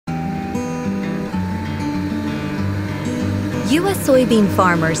U.S. soybean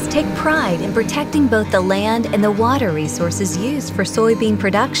farmers take pride in protecting both the land and the water resources used for soybean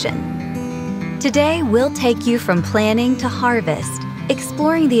production. Today, we'll take you from planting to harvest,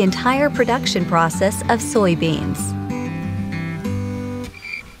 exploring the entire production process of soybeans.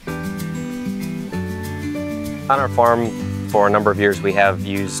 On our farm, for a number of years, we have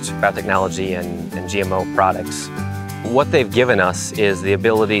used biotechnology and GMO products. What they've given us is the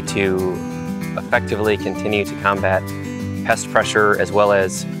ability to effectively continue to combat pest pressure as well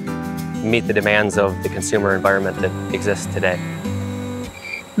as meet the demands of the consumer environment that exists today.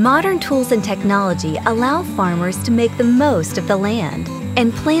 Modern tools and technology allow farmers to make the most of the land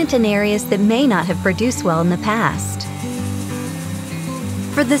and plant in areas that may not have produced well in the past.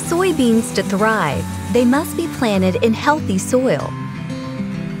 For the soybeans to thrive, they must be planted in healthy soil.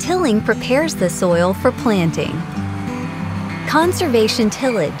 Tilling prepares the soil for planting. Conservation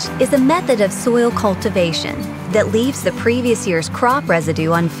tillage is a method of soil cultivation that leaves the previous year's crop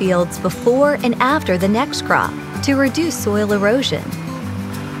residue on fields before and after the next crop to reduce soil erosion.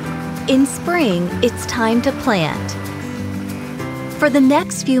 In spring, it's time to plant. For the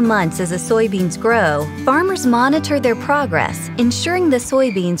next few months as the soybeans grow, farmers monitor their progress, ensuring the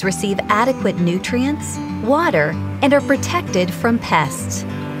soybeans receive adequate nutrients, water, and are protected from pests.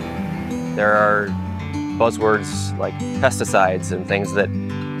 There are buzzwords like pesticides and things that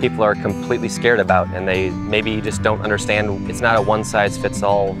people are completely scared about, and they maybe just don't understand it's not a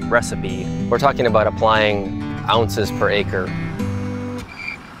one-size-fits-all recipe. We're talking about applying ounces per acre.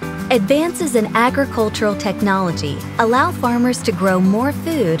 Advances in agricultural technology allow farmers to grow more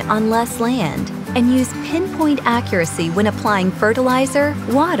food on less land and use pinpoint accuracy when applying fertilizer,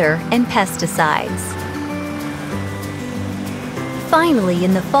 water, and pesticides. Finally,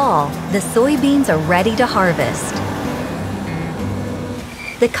 in the fall, the soybeans are ready to harvest.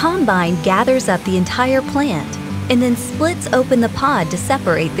 The combine gathers up the entire plant and then splits open the pod to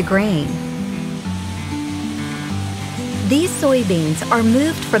separate the grain. These soybeans are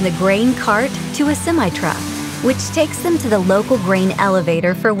moved from the grain cart to a semi-truck, which takes them to the local grain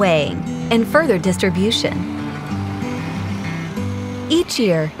elevator for weighing and further distribution. Each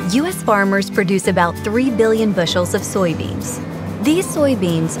year, U.S. farmers produce about 3 billion bushels of soybeans. These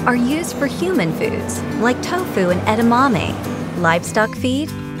soybeans are used for human foods like tofu and edamame, livestock feed,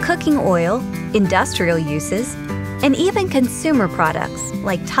 cooking oil, industrial uses, and even consumer products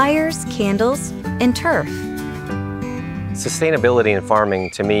like tires, candles, and turf. Sustainability in farming,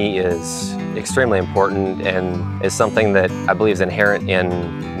 to me, is extremely important and is something that I believe is inherent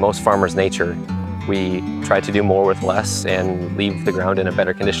in most farmers' nature. We try to do more with less and leave the ground in a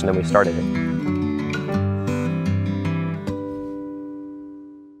better condition than we started it.